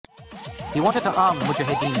He wanted to arm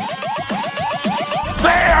Mujahideen.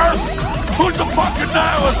 There! Who's the fucking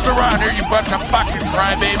nihilist around here, you bunch of fucking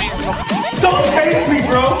crybabies? Don't taste me,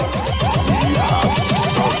 bro!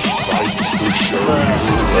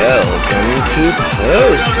 Welcome to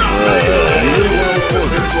Postwood.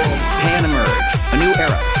 Pan emerge. A new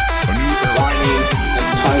era. Whining,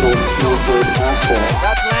 entitled, snowbird assholes.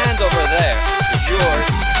 That land over there is yours.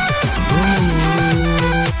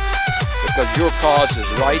 Because your cause is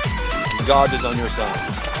right, and God is on your side.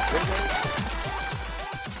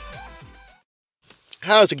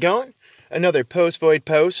 How's it going? Another Postvoid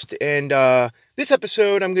post, and this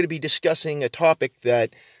episode I'm going to be discussing a topic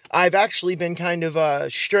that I've actually been kind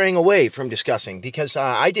of straying away from discussing because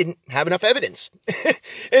I didn't have enough evidence.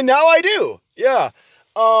 And now I do. Yeah.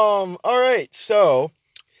 Alright, so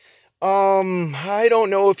I don't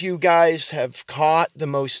know if you guys have caught the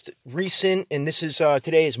most recent, and this is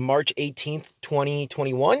today is March 18th,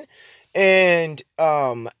 2021, and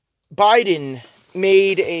Biden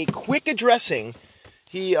made a quick addressing.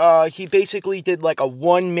 He basically did like a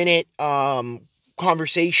 1-minute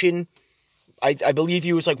conversation. I believe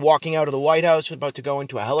he was like walking out of the White House, about to go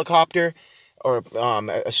into a helicopter, or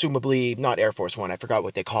assumably not Air Force One. I forgot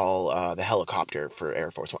what they call the helicopter for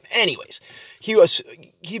Air Force One. Anyways, he was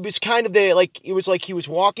kind of there, like it was like he was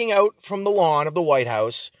walking out from the lawn of the White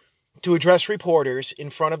House to address reporters in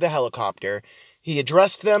front of the helicopter. He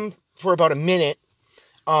addressed them for about a minute,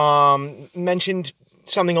 mentioned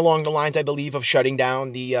something along the lines, I believe, of shutting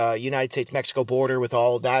down the United States-Mexico border with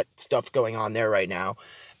all that stuff going on there right now.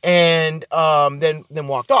 And then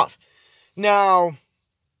walked off. Now,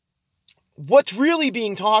 what's really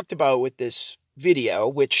being talked about with this video,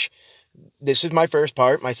 which this is my first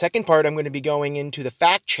part. My second part, I'm going to be going into the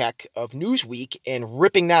fact check of Newsweek and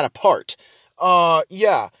ripping that apart.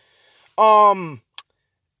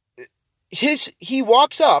 He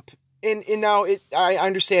walks up, and now I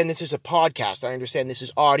understand this is a podcast. I understand this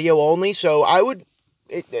is audio only, so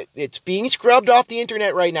it's being scrubbed off the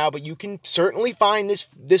internet right now, but you can certainly find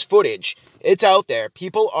this footage. It's out there.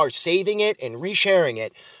 People are saving it and resharing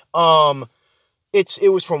it. It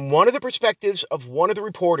was from one of the perspectives of one of the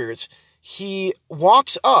reporters. He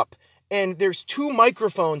walks up, and there's two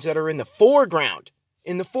microphones that are in the foreground.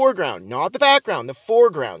 In the foreground, not the background, the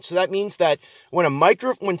foreground. So that means that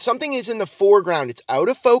when something is in the foreground, it's out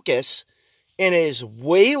of focus and it is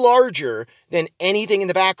way larger than anything in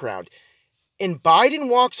the background. And Biden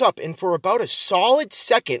walks up, and for about a solid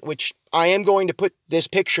second, which I am going to put this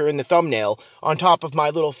picture in the thumbnail on top of my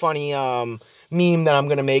little funny meme that I'm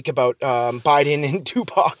going to make about Biden and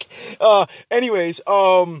Tupac.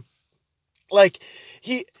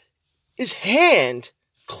 His hand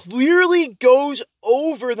clearly goes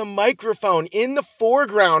over the microphone in the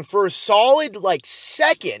foreground for a solid,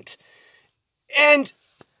 second. And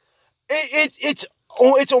it's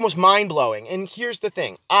almost mind-blowing. And here's the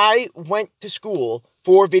thing. I went to school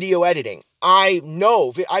for video editing. I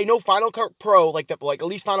know Final Cut Pro, at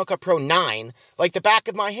least Final Cut Pro 9, like the back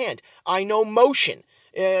of my hand. I know Motion.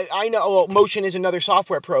 Motion is another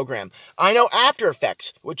software program. I know After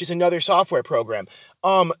Effects, which is another software program.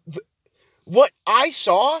 What I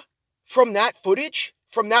saw from that footage,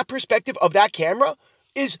 from that perspective of that camera,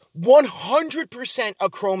 is 100% a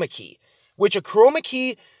chroma key, which a chroma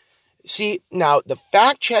key... See, now, the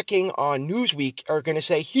fact-checking on Newsweek are going to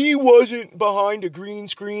say he wasn't behind a green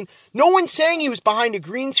screen. No one's saying he was behind a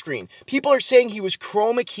green screen. People are saying he was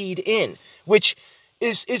chroma keyed in, which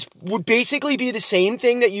would basically be the same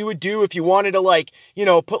thing that you would do if you wanted to,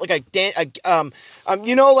 put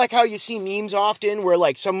how you see memes often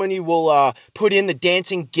where, somebody will put in the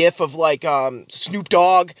dancing gif of, Snoop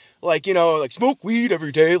Dogg, smoke weed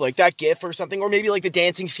every day, like that gif or something, or maybe the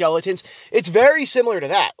dancing skeletons. It's very similar to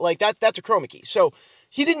that. That's a chroma key. So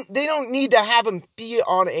they don't need to have him be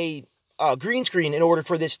on a green screen in order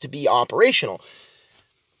for this to be operational.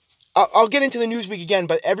 I'll get into the Newsweek again,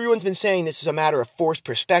 but everyone's been saying this is a matter of forced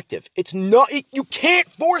perspective. It's not, you can't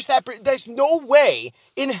force that. There's no way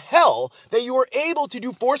in hell that you are able to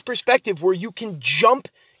do forced perspective where you can jump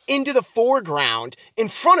into the foreground in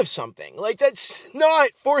front of something. That's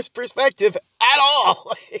not forced perspective at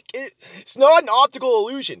all. It's not an optical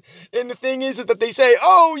illusion. And the thing is that they say,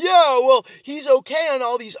 oh yeah, well, he's okay on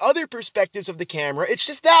all these other perspectives of the camera. It's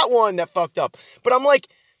just that one that fucked up. But I'm like,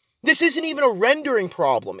 this isn't even a rendering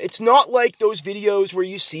problem. It's not like those videos where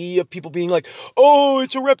you see of people being like, oh,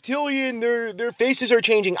 it's a reptilian, their faces are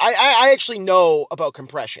changing. I actually know about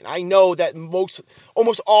compression. I know that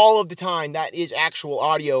almost all of the time that is actual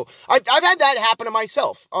audio. I've had that happen to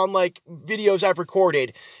myself on videos I've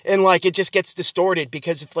recorded, and it just gets distorted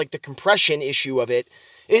because of the compression issue of it.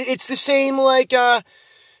 It's the same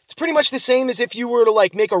It's pretty much the same as if you were to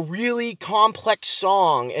like make a really complex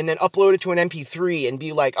song and then upload it to an MP3 and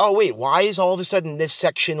be like, oh wait, why is all of a sudden this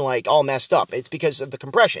section like all messed up? It's because of the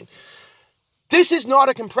compression. This is not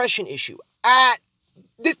a compression issue.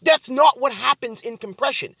 That's not what happens in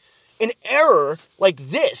compression. An error like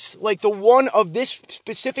this, like the one of this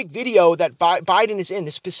specific video that Biden is in,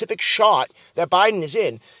 this specific shot that Biden is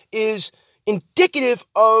in, is indicative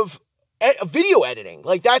of video editing.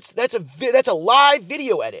 Like that's a live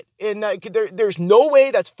video edit, and there's no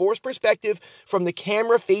way that's forced perspective from the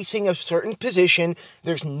camera facing a certain position.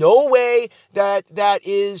 There's no way that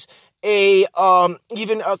is a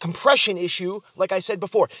even a compression issue. Like I said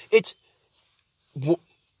before, it's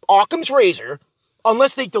Occam's razor,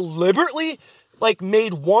 unless they deliberately like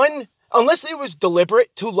made one. Unless it was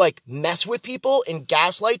deliberate to like mess with people and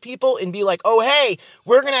gaslight people and be like, oh, hey,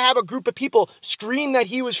 we're going to have a group of people scream that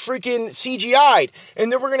he was freaking CGI'd.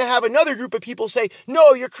 And then we're going to have another group of people say,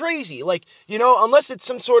 no, you're crazy. Like, you know, unless it's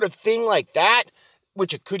some sort of thing like that,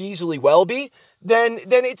 which it could easily well be, then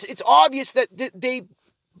it's obvious that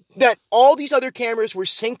that all these other cameras were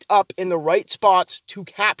synced up in the right spots to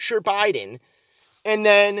capture Biden. And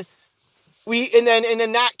then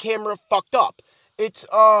that camera fucked up. It's,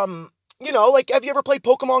 you know, like, have you ever played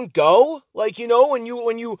Pokemon Go? Like, you know, when you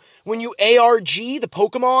ARG the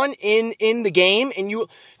Pokemon in the game, and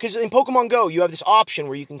because in Pokemon Go, you have this option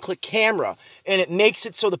where you can click camera, and it makes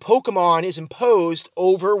it so the Pokemon is imposed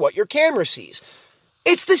over what your camera sees.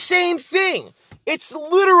 It's the same thing. It's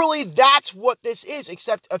literally, that's what this is,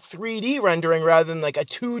 except a 3D rendering rather than like a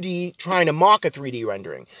 2D trying to mock a 3D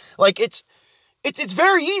rendering. Like, it's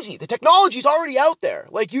very easy. The technology's already out there.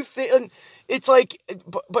 Like, it's like,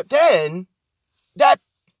 but then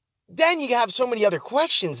you have so many other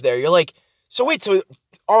questions there. You're like, so wait, so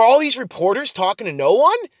are all these reporters talking to no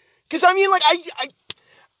one? Because I mean, like,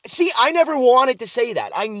 I never wanted to say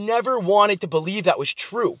that. I never wanted to believe that was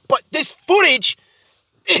true. But this footage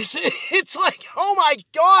it's like, oh my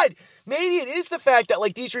God, maybe it is the fact that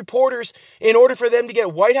like these reporters, in order for them to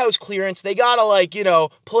get White House clearance, they gotta like, you know,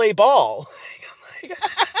 play ball.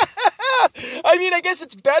 I mean, I guess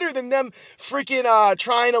it's better than them freaking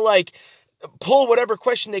trying to like pull whatever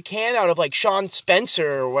question they can out of like Sean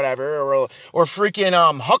Spencer or whatever, or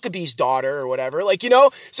freaking Huckabee's daughter or whatever, like, you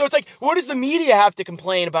know. So it's like, what does the media have to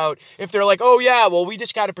complain about if they're like, oh yeah, well, we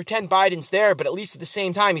just got to pretend Biden's there, but at least at the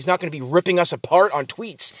same time he's not going to be ripping us apart on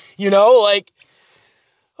tweets, you know, like.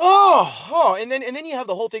 And then you have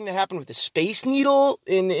the whole thing that happened with the Space Needle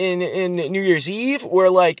in New Year's Eve, where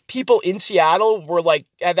like people in Seattle were like,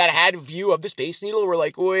 that had a view of the Space Needle, were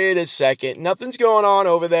like, wait a second, nothing's going on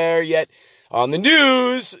over there yet. On the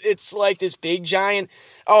news, it's like this big giant.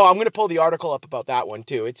 Oh, I'm going to pull the article up about that one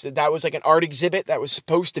too. That was like an art exhibit that was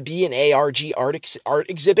supposed to be an ARG art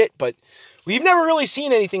exhibit, but we've never really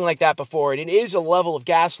seen anything like that before. And it is a level of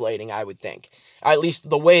gaslighting, I would think. At least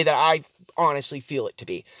the way that I honestly feel it to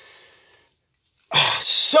be.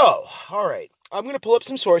 So, all right. I'm going to pull up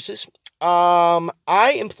some sources.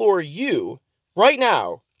 I implore you right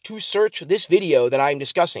now to search this video that I'm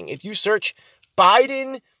discussing. If you search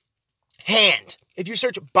Biden hand, if you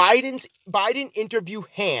search Biden interview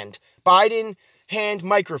hand, Biden hand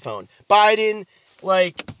microphone, Biden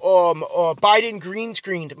Biden green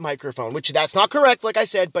screened microphone, which that's not correct, like I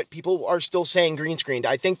said, but people are still saying green screened.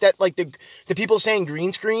 I think that like the people saying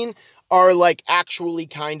green screen are like actually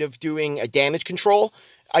kind of doing a damage control.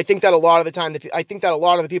 I think that a lot of the time, the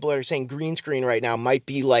people that are saying green screen right now might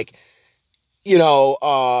be like, you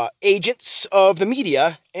know, agents of the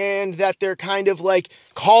media, and that they're kind of like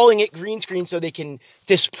calling it green screen so they can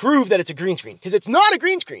disprove that it's a green screen, because it's not a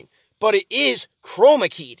green screen. But it is chroma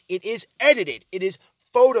keyed. It is edited. It is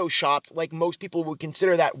photoshopped, like most people would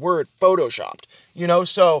consider that word, photoshopped. You know,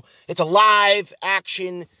 so it's a live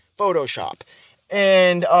action Photoshop.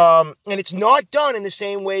 And it's not done in the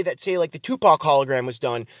same way that, say, like the Tupac hologram was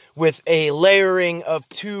done, with a layering of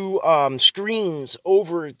two screens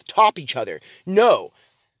over the top each other. No.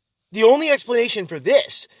 The only explanation for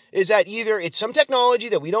this is that either it's some technology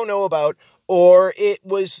that we don't know about, or it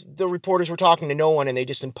was the reporters were talking to no one and they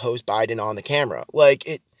just imposed Biden on the camera. Like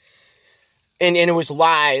it, and it was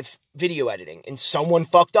live video editing, and someone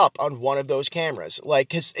fucked up on one of those cameras. Like,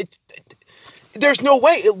 cause there's no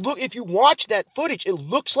way. If you watch that footage, it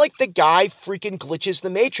looks like the guy freaking glitches the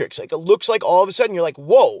Matrix. Like, it looks like all of a sudden you're like,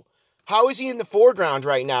 whoa, how is he in the foreground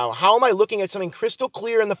right now? How am I looking at something crystal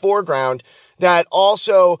clear in the foreground that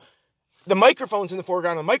also the microphone's in the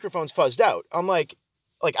foreground and the microphone's fuzzed out? I'm like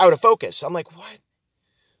out of focus. I'm like,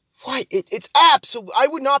 what? It's absolute. I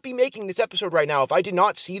would not be making this episode right now if I did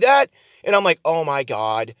not see that. And I'm like, oh my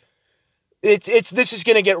God, this is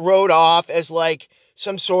going to get wrote off as like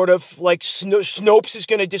some sort of, like, Snopes is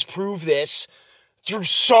going to disprove this through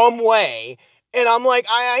some way. And I'm like,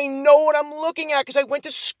 I know what I'm looking at because I went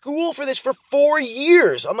to school for this for 4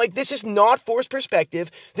 years. I'm like, this is not forced perspective.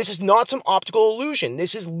 This is not some optical illusion.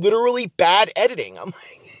 This is literally bad editing. I'm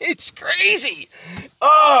like, it's crazy.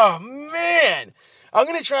 Oh, man. I'm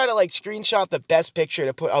going to try to, like, screenshot the best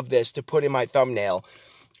picture to put in my thumbnail.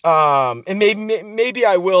 And maybe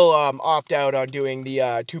I will opt out on doing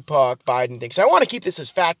the Tupac Biden thing because I want to keep this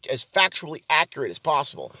as factually accurate as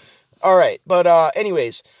possible. All right, but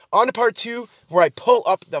anyways, on to part 2, where I pull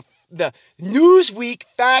up the Newsweek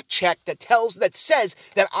fact check that says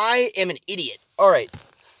that I am an idiot. All right.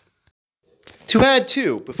 To add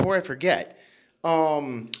to, before I forget,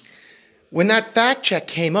 when that fact check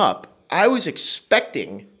came up, I was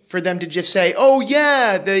expecting for them to just say, "Oh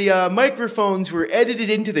yeah, the microphones were edited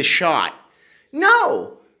into the shot."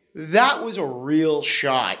 No, that was a real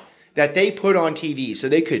shot that they put on TV, so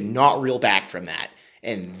they could not reel back from that.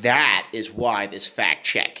 And that is why this fact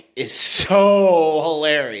check is so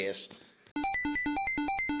hilarious.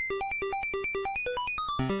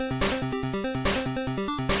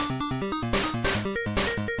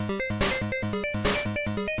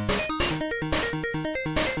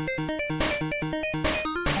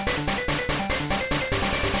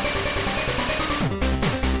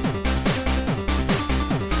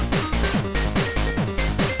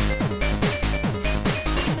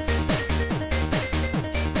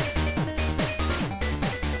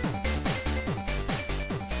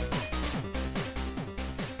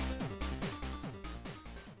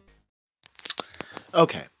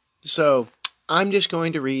 Okay, so I'm just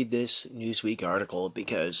going to read this Newsweek article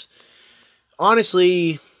because,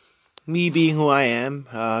 honestly, me being who I am,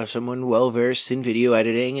 someone well-versed in video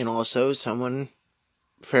editing and also someone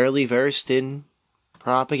fairly versed in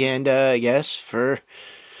propaganda, I guess, for,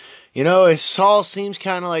 it all seems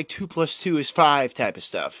kind of like 2 + 2 is 5 type of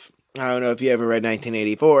stuff. I don't know if you ever read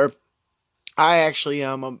 1984.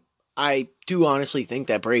 I do honestly think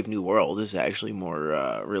that Brave New World is actually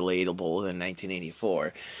more relatable than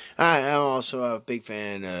 1984. I'm also a big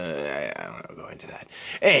fan. I don't know, go into that.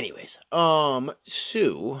 Anyways,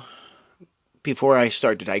 so before I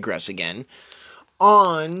start to digress again,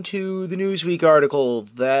 on to the Newsweek article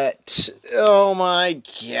that, oh my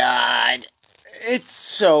god, it's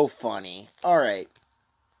so funny. All right,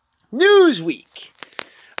 Newsweek.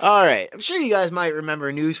 Alright, I'm sure you guys might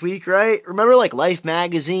remember Newsweek, right? Remember, like, Life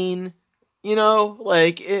magazine?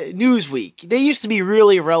 Newsweek. They used to be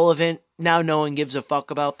really relevant. Now no one gives a fuck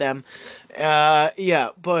about them. I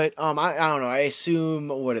don't know. I assume,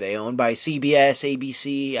 what are they, owned by CBS,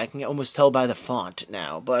 ABC? I can almost tell by the font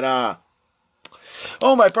now. But,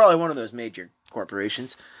 owned by probably one of those major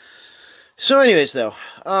corporations. So anyways, though,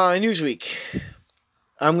 Newsweek.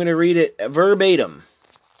 I'm going to read it verbatim.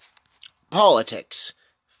 Politics.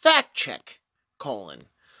 Fact check, :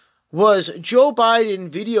 was Joe Biden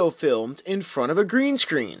video filmed in front of a green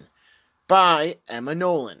screen? By Emma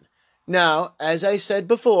Nolan. Now, as I said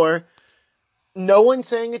before, no one's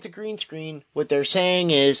saying it's a green screen. What they're saying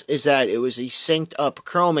is that it was a synced up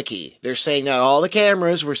chroma key. They're saying that all the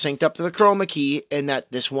cameras were synced up to the chroma key and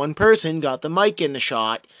that this one person got the mic in the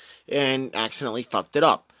shot and accidentally fucked it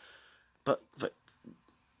up. But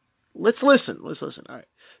let's listen. All right.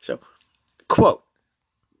 So, quote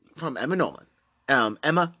from Emma Nolan.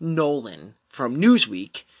 Emma Nolan from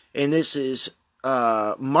Newsweek, and this is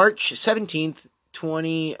March 17th,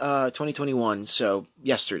 2021, so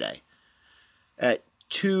yesterday, at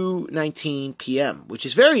 2:19 p.m., which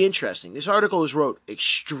is very interesting. This article was wrote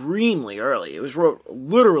extremely early. It was wrote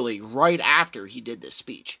literally right after he did this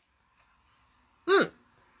speech. All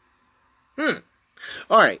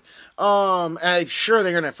right. I'm sure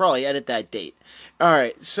they're going to probably edit that date. All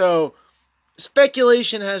right, so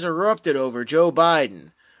speculation has erupted over Joe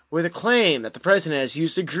Biden with a claim that the president has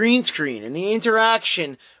used a green screen in the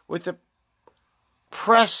interaction with the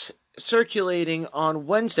press circulating on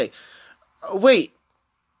Wednesday. Wait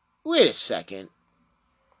a second.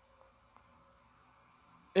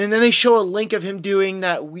 And then they show a link of him doing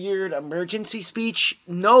that weird emergency speech.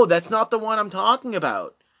 No, that's not the one I'm talking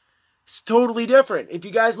about. It's totally different. If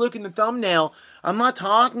you guys look in the thumbnail, I'm not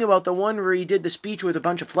talking about the one where he did the speech with a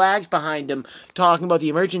bunch of flags behind him, talking about the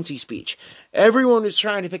emergency speech. Everyone was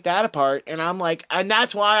trying to pick that apart, and I'm like, and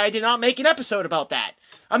that's why I did not make an episode about that.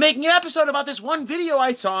 I'm making an episode about this one video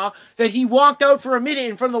I saw that he walked out for a minute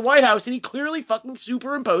in front of the White House, and he clearly fucking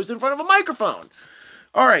superimposed in front of a microphone.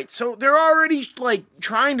 Alright, so they're already,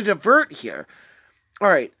 trying to divert here.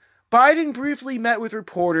 Alright. Biden briefly met with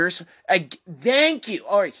reporters. Thank you.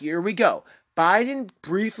 All right, here we go. Biden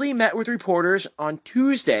briefly met with reporters on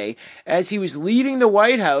Tuesday as he was leaving the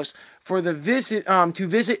White House for the visit to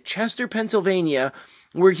visit Chester, Pennsylvania,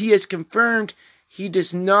 where he has confirmed he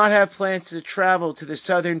does not have plans to travel to the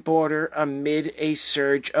southern border amid a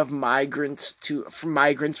surge of migrants from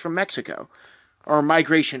Mexico, or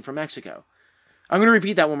migration from Mexico. I'm going to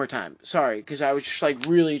repeat that one more time. Sorry, because I was just like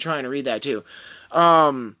really trying to read that too.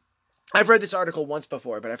 I've read this article once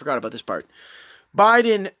before, but I forgot about this part.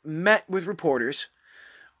 Biden met with reporters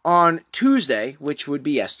on Tuesday, which would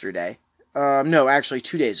be yesterday. No, actually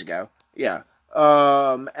 2 days ago. Yeah.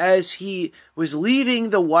 As he was leaving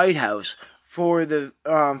the White House for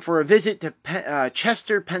a visit to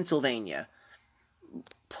Chester, Pennsylvania,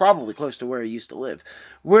 probably close to where he used to live,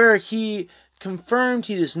 where he confirmed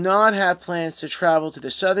he does not have plans to travel to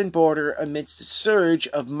the southern border amidst a surge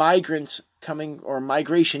of migration coming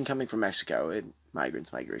from Mexico.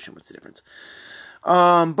 Migration, what's the difference?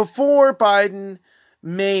 Before Biden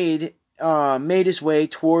made his way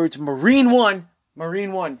towards Marine One,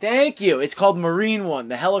 thank you. It's called Marine One.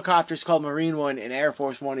 The helicopter's called Marine One, and Air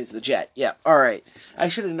Force One is the jet. Yeah, all right. I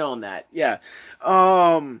should have known that. Yeah.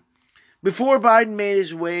 Before Biden made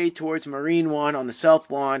his way towards Marine One on the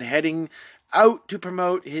South Lawn, heading out to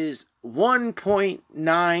promote his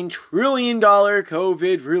 $1.9 trillion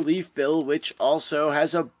COVID relief bill, which also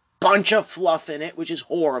has a bunch of fluff in it, which is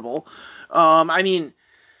horrible. I mean,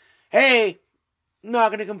 hey, not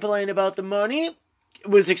going to complain about the money.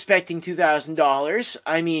 Was expecting $2,000.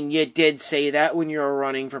 I mean, you did say that when you were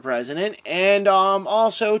running for president. And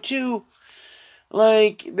also, too,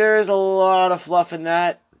 like, there's a lot of fluff in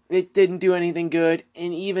that. It didn't do anything good.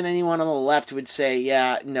 And even anyone on the left would say,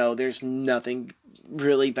 yeah, no, there's nothing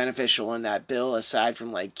really beneficial in that bill aside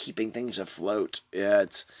from, like, keeping things afloat. Yeah,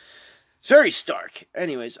 it's very stark.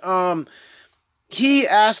 Anyways, he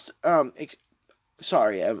asked,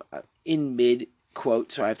 sorry, I'm in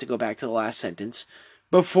mid-quote, so I have to go back to the last sentence.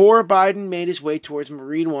 Before Biden made his way towards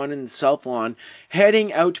Marine One in the South Lawn,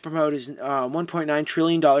 heading out to promote his $1.9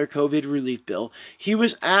 trillion COVID relief bill, he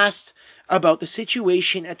was asked about the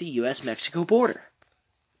situation at the U.S.-Mexico border.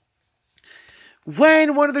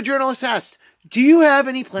 When one of the journalists asked, "Do you have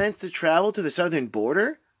any plans to travel to the southern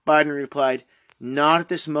border?" Biden replied, "Not at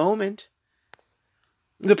this moment."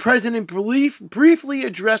 The president briefly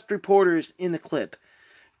addressed reporters in the clip,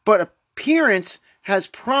 but appearance has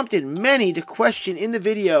prompted many to question in the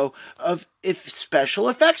video of if special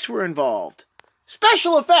effects were involved.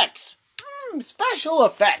 Special effects! Special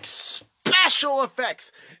effects! Special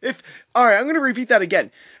effects! Alright, I'm going to repeat that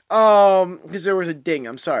again. Because there was a ding,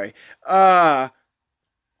 I'm sorry. The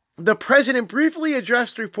president briefly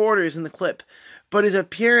addressed reporters in the clip, but his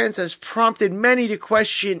appearance has prompted many to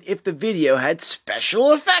question if the video had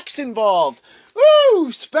special effects involved.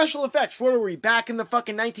 Woo! Special effects. What are we, back in the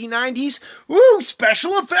fucking 1990s? Woo!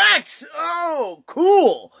 Special effects! Oh,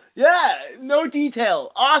 cool. Yeah, no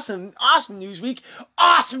detail. Awesome. Awesome Newsweek.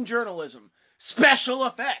 Awesome journalism. Special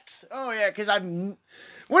effects. Oh, yeah, because when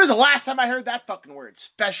was the last time I heard that fucking word?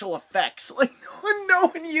 Special effects. Like, no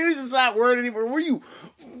one uses that word anymore. What are you...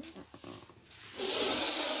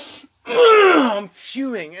 I'm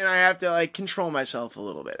fuming, and I have to, like, control myself a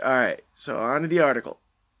little bit. All right, so on to the article.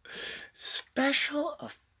 Special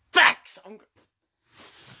effects.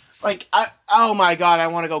 Oh my god, I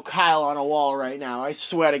want to go Kyle on a wall right now. I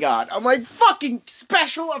swear to God. I'm like, fucking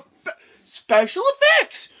special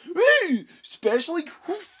effects. Hey,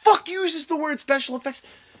 who fuck uses the word special effects?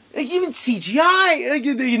 Like, even CGI, like,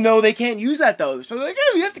 you know, they can't use that though. So they're like,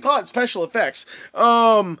 hey, we have to call it special effects.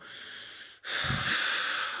 I'm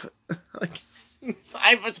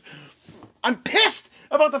pissed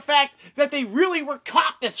about the fact that they really were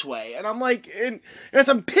caught this way. And I'm like, and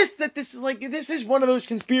I'm pissed that this is one of those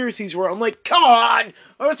conspiracies where I'm like, come on,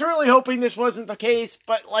 I was really hoping this wasn't the case,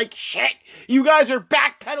 but like, shit, you guys are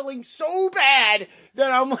backpedaling so bad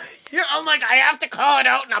that I'm like, I have to call it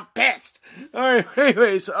out and I'm pissed. Alright,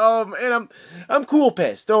 anyways, and I'm cool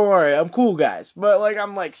pissed, don't worry, I'm cool guys, but like,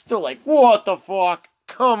 I'm like, still like, what the fuck,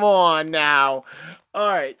 come on now.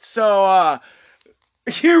 Alright, so,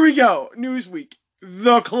 here we go, Newsweek.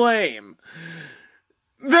 The claim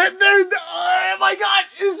that oh my god,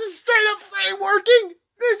 is this straight up frameworking?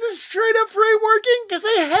 This is straight up frameworking because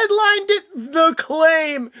they headlined it The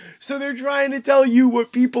Claim. So they're trying to tell you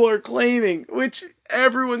what people are claiming, which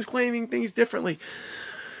everyone's claiming things differently.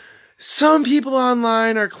 Some people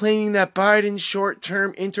online are claiming that Biden's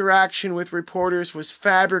short-term interaction with reporters was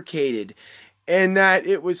fabricated and that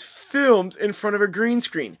it was filmed in front of a green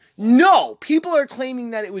screen. No! People are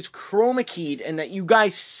claiming that it was chroma keyed and that you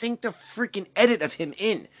guys synced a freaking edit of him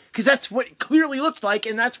in. Because that's what it clearly looked like,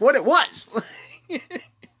 and that's what it was.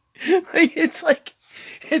 It's like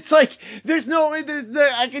there's no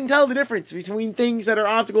I can tell the difference between things that are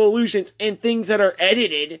optical illusions and things that are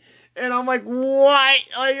edited. And I'm like, what?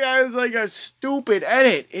 Like, that was like a stupid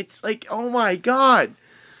edit. It's like, oh my God.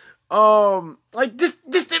 Like, just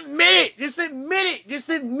admit it. Just admit it. Just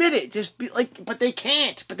admit it. Just be like, but they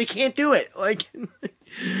can't do it. Like,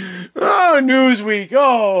 oh, Newsweek.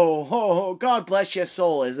 Oh, God bless your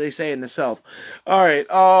soul, as they say in the South. All right.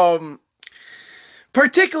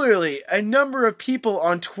 Particularly, a number of people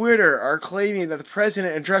on Twitter are claiming that the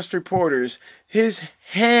president addressed reporters. His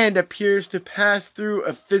hand appears to pass through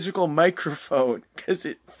a physical microphone, because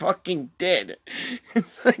it fucking did.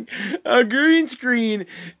 It's like, a green screen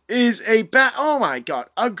is oh my God.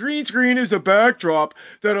 A green screen is a backdrop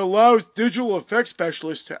that allows digital effects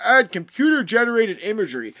specialists to add computer-generated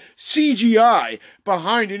imagery, CGI,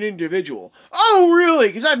 behind an individual. Oh, really?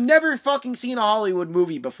 Because I've never fucking seen a Hollywood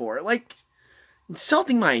movie before. Like,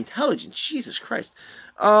 insulting my intelligence. Jesus Christ.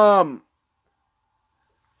 I'm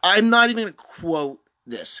not even going to quote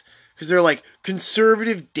this, because they're like,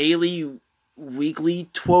 conservative daily weekly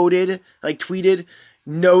tweeted,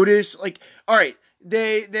 notice, like, all right,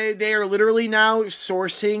 they are literally now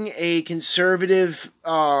sourcing a conservative,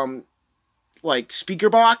 like, speaker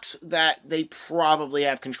box that they probably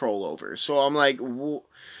have control over. So I'm like, and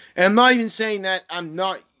I'm not even saying that I'm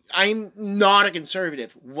not a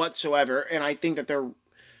conservative whatsoever, and I think that they're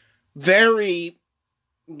very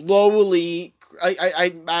lowly.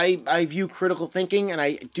 I view critical thinking, and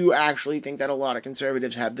I do actually think that a lot of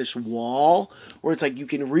conservatives have this wall where it's like you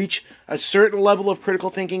can reach a certain level of critical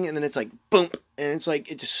thinking, and then it's like boom, and it's like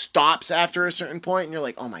it just stops after a certain point, and you're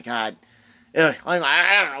like, oh my God. I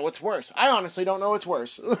don't know what's worse. I honestly don't know what's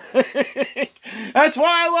worse. That's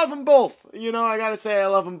why I love them both. You know, I gotta say I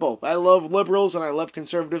love them both. I love liberals and I love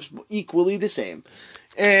conservatives equally the same.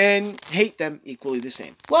 And hate them equally the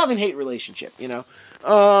same. Love and hate relationship, you know.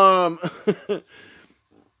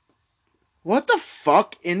 What the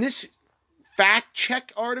fuck? In this fact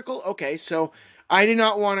check article? Okay, so I did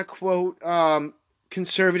not want to quote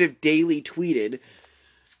Conservative Daily tweeted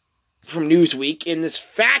from Newsweek in this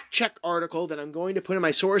fact check article that I'm going to put in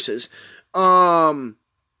my sources. But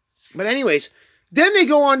anyways, then they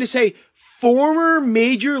go on to say former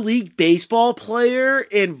Major League Baseball player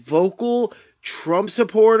and vocal Trump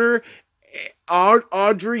supporter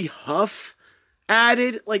Audrey Huff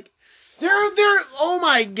added, like, they're oh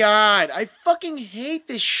my God, I fucking hate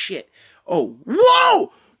this shit. Oh,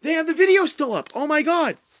 whoa! They have the video still up. Oh my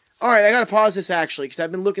God. All right, I gotta pause this actually, because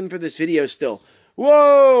I've been looking for this video still.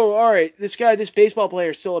 Whoa! Alright, this baseball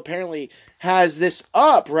player still apparently has this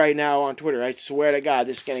up right now on Twitter. I swear to God,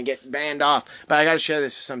 this is gonna get banned off. But I gotta share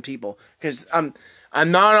this with some people. Because I'm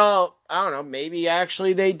not all, I don't know, maybe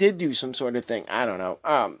actually they did do some sort of thing. I don't know.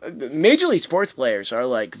 Major League sports players are,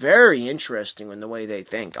 like, very interesting in the way they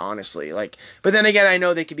think, honestly. Like, but then again, I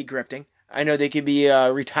know they could be grifting. I know they could be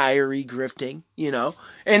retiree grifting, you know.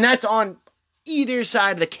 And that's on either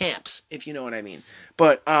side of the camps, if you know what I mean.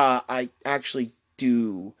 But I actually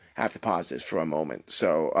do have to pause this for a moment.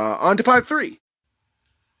 So, on to part 3.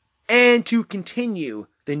 And to continue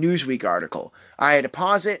the Newsweek article, I had to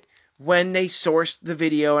pause it when they sourced the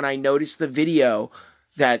video, and I noticed the video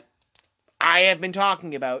that I have been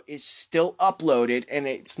talking about is still uploaded, and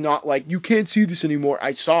it's not like, you can't see this anymore.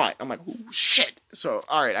 I saw it. I'm like, oh, shit. So,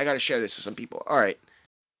 alright, I gotta share this with some people. Alright.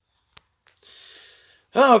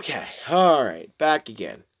 Okay, alright, back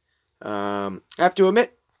again. I have to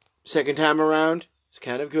admit, second time around, it's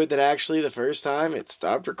kind of good that actually the first time it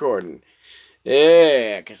stopped recording.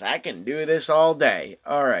 Yeah, because I can do this all day.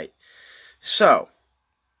 Alright, so,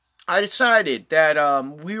 I decided that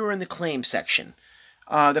we were in the claim section.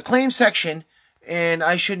 The claim section, and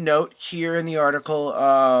I should note here in the article,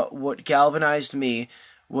 what galvanized me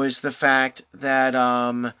was the fact that,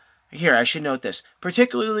 here, I should note this.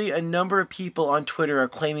 Particularly, a number of people on Twitter are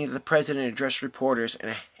claiming that the president addressed reporters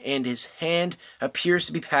and his hand appears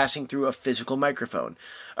to be passing through a physical microphone.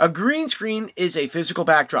 A green screen is a physical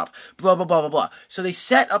backdrop. Blah, blah, blah, blah, blah. So they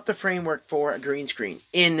set up the framework for a green screen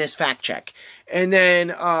in this fact check. And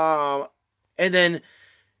then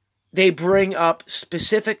they bring up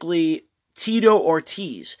specifically Tito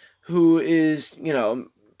Ortiz, who is, you know,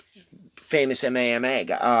 famous MMA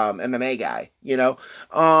guy, you know,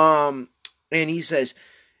 and he says,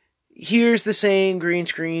 here's the same green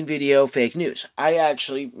screen video, fake news. I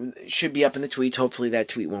actually should be up in the tweets. Hopefully that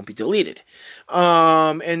tweet won't be deleted.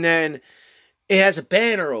 And then it has a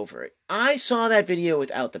banner over it. I saw that video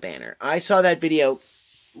without the banner. I saw that video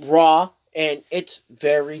raw, and it's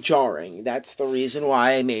very jarring. That's the reason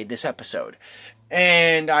why I made this episode.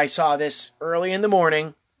 And I saw this early in the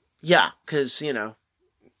morning. Yeah, because, you know,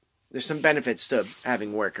 There's some benefits to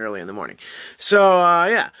having work early in the morning. So,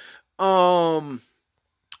 yeah.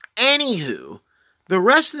 Anywho, the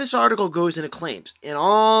rest of this article goes into claims. And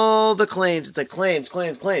all the claims, it's like claims.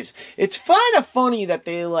 It's kind of funny that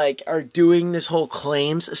they, like, are doing this whole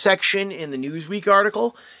claims section in the Newsweek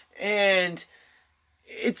article. And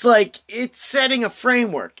it's like, it's setting a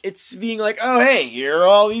framework. It's being like, oh, hey, here are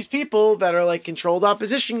all these people that are, like, controlled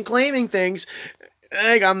opposition claiming things.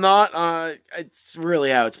 Like, I'm not, it's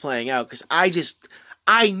really how it's playing out. Because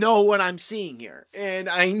I know what I'm seeing here. And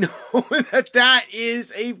I know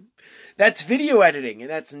that's video editing, and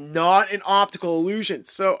that's not an optical illusion.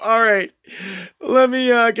 So, all right, let me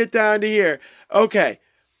get down to here. Okay,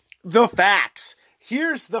 the facts.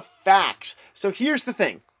 Here's the facts. So here's the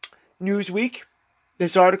thing. Newsweek,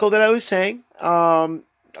 this article that I was saying, I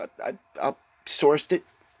sourced it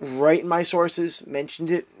right in my sources,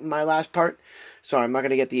 mentioned it in my last part. Sorry, I'm not going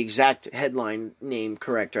to get the exact headline name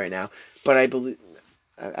correct right now, but I believe...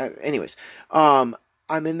 anyways, I'm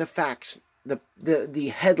in the facts. The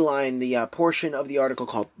headline, the portion of the article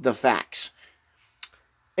called The Facts.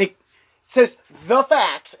 It says The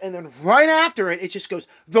Facts, and then right after it just goes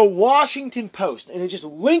The Washington Post, and it just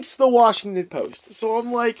links The Washington Post. So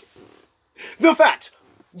I'm like, The Facts.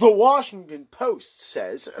 The Washington Post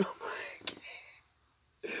says, and I'm like,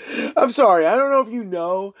 I'm sorry, I don't know if you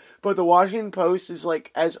know, but the Washington Post is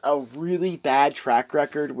like, has a really bad track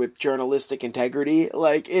record with journalistic integrity.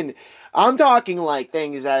 Like, I'm talking like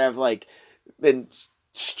things that have like been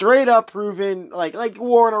straight up proven, like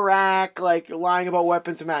war in Iraq, like lying about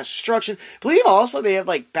weapons of mass destruction. I believe also they have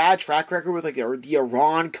like bad track record with like the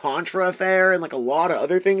Iran-Contra affair and like a lot of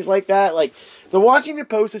other things like that. Like, the Washington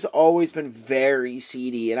Post has always been very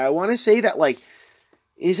seedy, and I want to say that, like,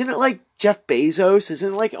 isn't it like Jeff Bezos?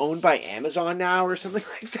 Isn't it like owned by Amazon now or something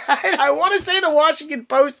like that? I want to say the Washington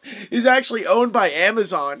Post is actually owned by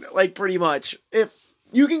Amazon, like, pretty much. If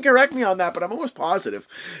you can correct me on that, but I'm almost positive.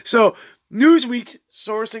 So, Newsweek,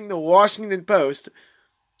 sourcing the Washington Post,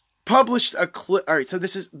 published a clip. All right, so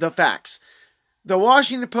this is the facts. The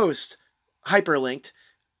Washington Post, hyperlinked,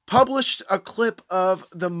 published a clip of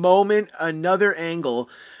the moment another angle,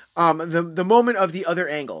 the moment of the other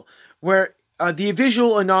angle, where the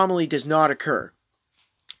visual anomaly does not occur.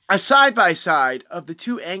 A side-by-side of the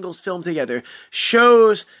two angles filmed together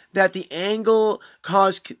shows that the angle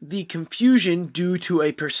caused the confusion due to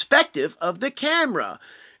a perspective of the camera.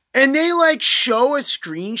 And they, like, show a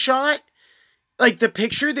screenshot. Like, the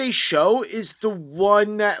picture they show is the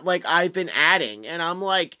one that, like, I've been adding. And I'm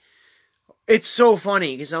like, it's so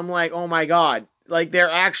funny, because I'm like, oh my god. Like, they're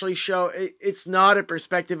actually it's not a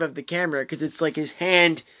perspective of the camera, because it's like his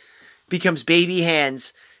hand becomes baby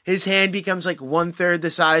hands. His hand becomes like 1/3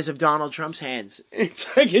 the size of Donald Trump's hands. It's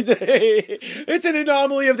like, it's an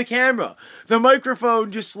anomaly of the camera. The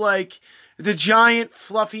microphone, just like the giant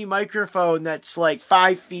fluffy microphone that's like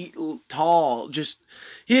 5 feet tall,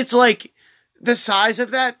 it's like the size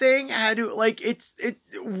of that thing had to, like,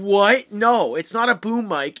 what? No, it's not a boom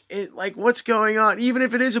mic. Like, what's going on? Even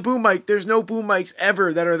if it is a boom mic, there's no boom mics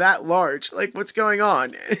ever that are that large. Like, what's going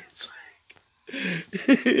on? It's like,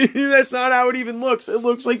 that's not how it even looks. It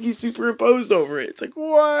looks like he's superimposed over it. It's like,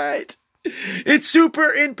 what? It's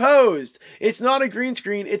superimposed. It's not a green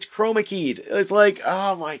screen. It's chroma keyed. It's like,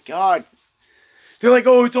 oh my god. They're like,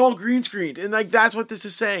 oh, it's all green screened. And like, that's what this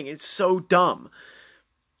is saying. It's so dumb.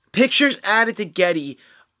 Pictures added to Getty.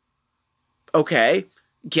 Okay.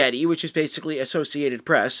 Getty, which is basically Associated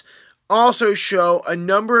Press, also show a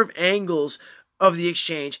number of angles of the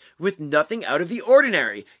exchange with nothing out of the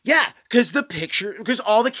ordinary. Yeah, because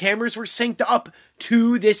all the cameras were synced up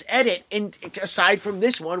to this edit, and aside from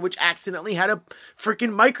this one, which accidentally had a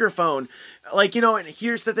freaking microphone. Like, you know, and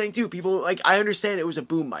here's the thing too, people, like, I understand it was a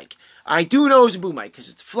boom mic. I do know it was a boom mic, because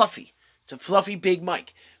it's fluffy. It's a fluffy big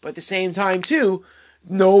mic. But at the same time too,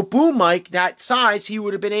 no boom mic that size he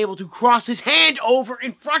would have been able to cross his hand over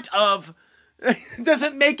in front of. It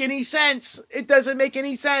doesn't make any sense. It doesn't make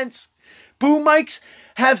any sense. Boom mics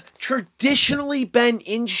have traditionally been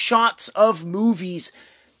in shots of movies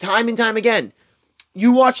time and time again.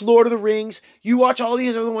 You watch Lord of the Rings, you watch all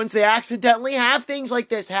these other ones, they accidentally have things like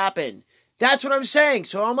this happen. That's what I'm saying.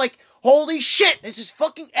 So I'm like, holy shit, this is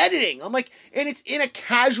fucking editing. I'm like, and it's in a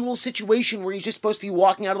casual situation where he's just supposed to be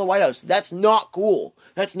walking out of the White House. That's not cool.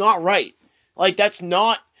 That's not right. Like, that's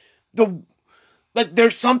not like,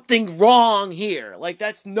 there's something wrong here. Like,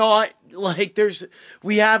 that's not, like,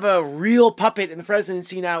 we have a real puppet in the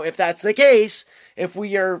presidency now. If that's the case, if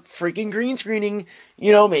we are freaking green screening,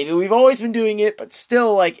 you know, maybe we've always been doing it, but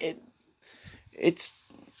still, like, it's,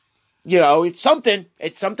 you know, it's something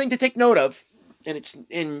to take note of.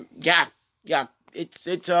 And yeah, it's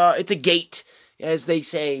a gate, as they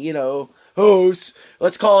say, you know. Oh,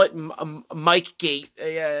 let's call it Mike Gate.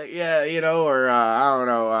 Yeah, you know, or I don't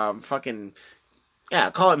know,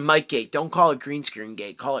 call it Mike Gate. Don't call it green screen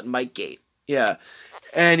gate. Call it Mike Gate. Yeah.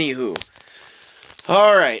 Anywho.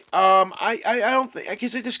 All right. I don't think. I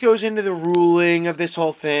guess it just goes into the ruling of this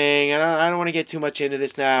whole thing. I don't want to get too much into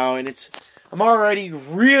this now. And I'm already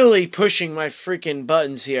really pushing my freaking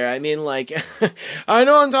buttons here. I mean, like, I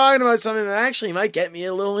know I'm talking about something that actually might get me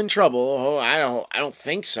a little in trouble. Oh, I don't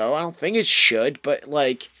think so. I don't think it should. But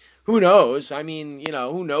like, who knows? I mean, you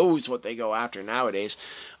know, who knows what they go after nowadays?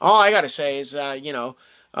 All I gotta say is, you know,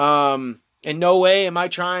 in no way am I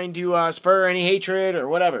trying to spur any hatred or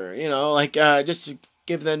whatever, you know, like, just to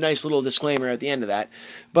give the nice little disclaimer at the end of that.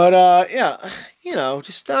 But, yeah, you know,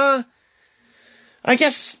 just, I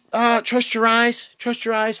guess, trust your eyes,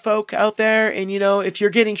 folk out there. And, you know, if you're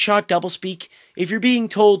getting shot doublespeak, if you're being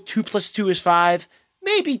told 2 + 2 is 5,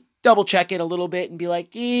 maybe double check it a little bit and be like,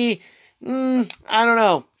 I don't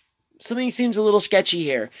know. Something seems a little sketchy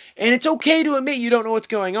here. And it's okay to admit you don't know what's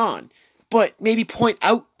going on, but maybe point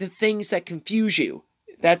out the things that confuse you.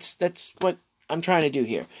 That's what I'm trying to do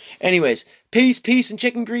here. Anyways, peace, and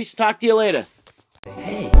chicken grease. Talk to you later.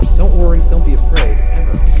 Hey, don't worry, don't be afraid,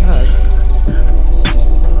 ever, because this is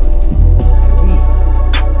fun. And we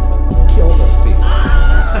kill those people.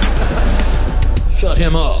 Shut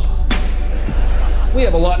him up. We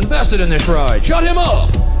have a lot invested in this ride. Shut him up.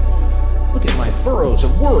 Look at my furrows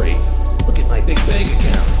of worry. Look at my big bank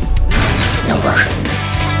account. No Russian.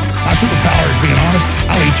 My superpower is being honest.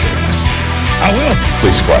 I'll eat your ass. I will.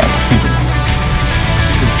 Please quiet.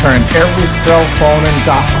 You've turned every cell phone and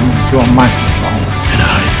document into a microphone. And a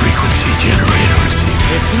high-frequency generator receiver.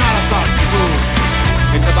 It's not about food.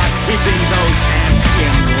 It's about keeping those ants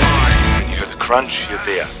in line. When you hear the crunch, you're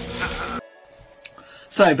there.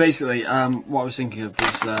 So basically, what I was thinking of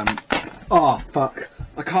was, oh fuck,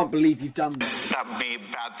 I can't believe you've done that. That would be a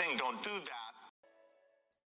bad thing. Don't do that.